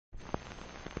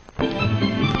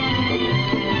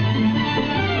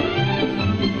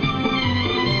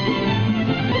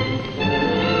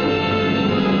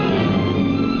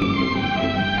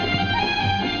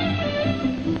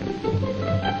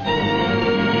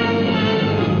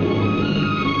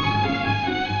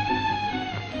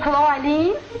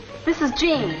this is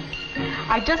Jean.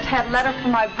 I just had a letter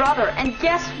from my brother, and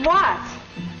guess what?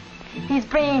 He's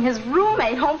bringing his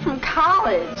roommate home from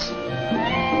college.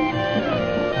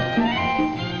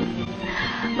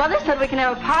 Mother said we can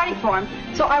have a party for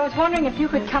him, so I was wondering if you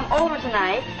could come over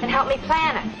tonight and help me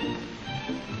plan it.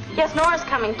 Yes, Nora's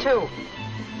coming too.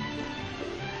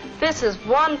 This is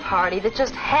one party that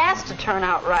just has to turn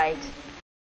out right.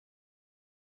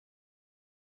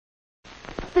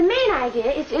 The main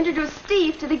idea is to introduce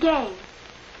Steve to the gang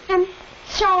and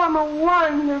show him a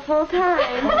wonderful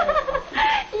time.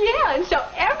 Yeah, and show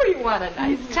everyone a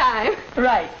nice time.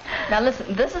 Right. Now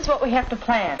listen, this is what we have to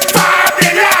plan.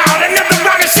 Firing loud, another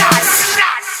round of shots.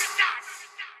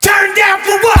 Turn down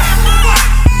for what?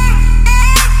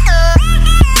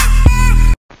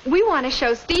 We want to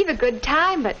show Steve a good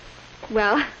time, but,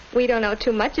 well, we don't know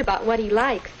too much about what he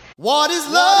likes. What is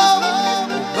love?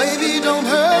 Baby, don't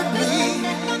hurt me.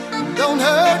 Don't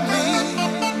hurt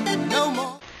me no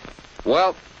more.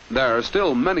 Well, there are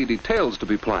still many details to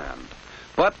be planned,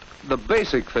 but the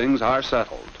basic things are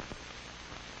settled.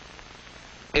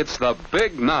 It's the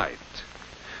big night.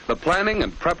 The planning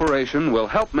and preparation will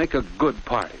help make a good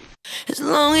party. As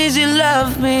long as you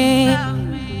love me.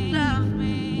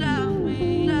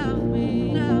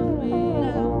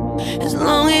 As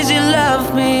long as you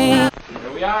love me.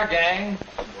 Here we are, gang.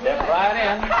 Step right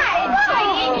in. Hi,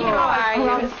 Jean. How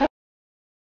are you?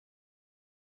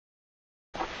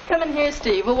 Come in here,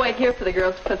 Steve. We'll wait here for the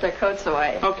girls to put their coats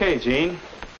away. Okay, Jean.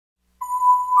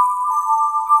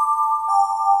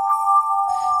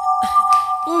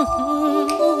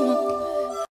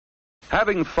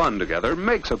 Having fun together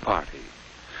makes a party.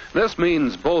 This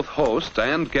means both hosts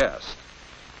and guests.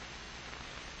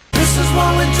 This is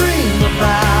what we dream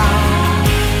about.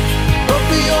 But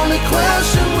the only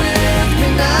question with me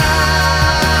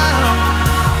now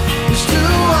is, do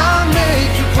I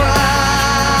make you proud?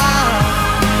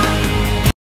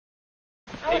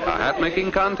 A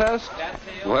hat-making contest?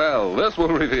 Well, this will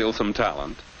reveal some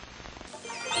talent.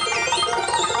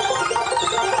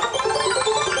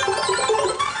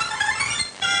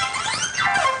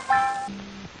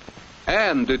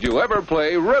 And did you ever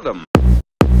play rhythm?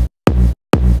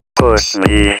 Push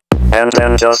me, and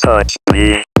then just touch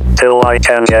me, till I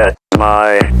can get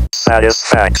my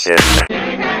satisfaction.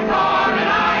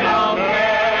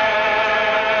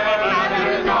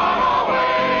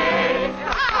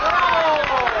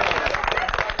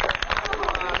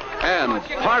 And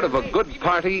part of a good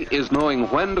party is knowing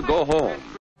when to go home.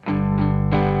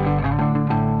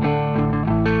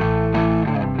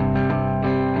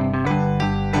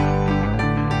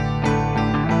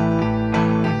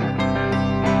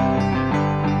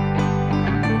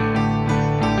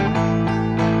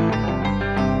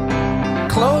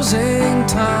 Closing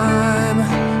time.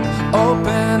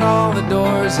 Open all the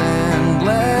doors and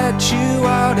let you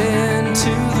out into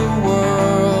the world.